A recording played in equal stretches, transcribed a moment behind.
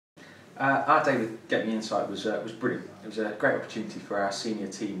Our day with Get Me Insight was brilliant. It was a great opportunity for our senior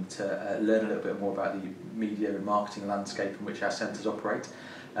team to learn a little bit more about the media and marketing landscape in which our centres operate,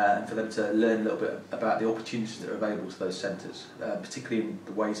 and for them to learn a little bit about the opportunities that are available to those centres, particularly in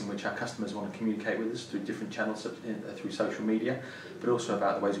the ways in which our customers want to communicate with us through different channels, through social media, but also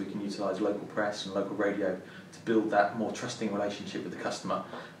about the ways we can utilise local press and local radio to build that more trusting relationship with the customer,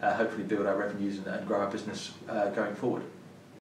 hopefully build our revenues and grow our business going forward.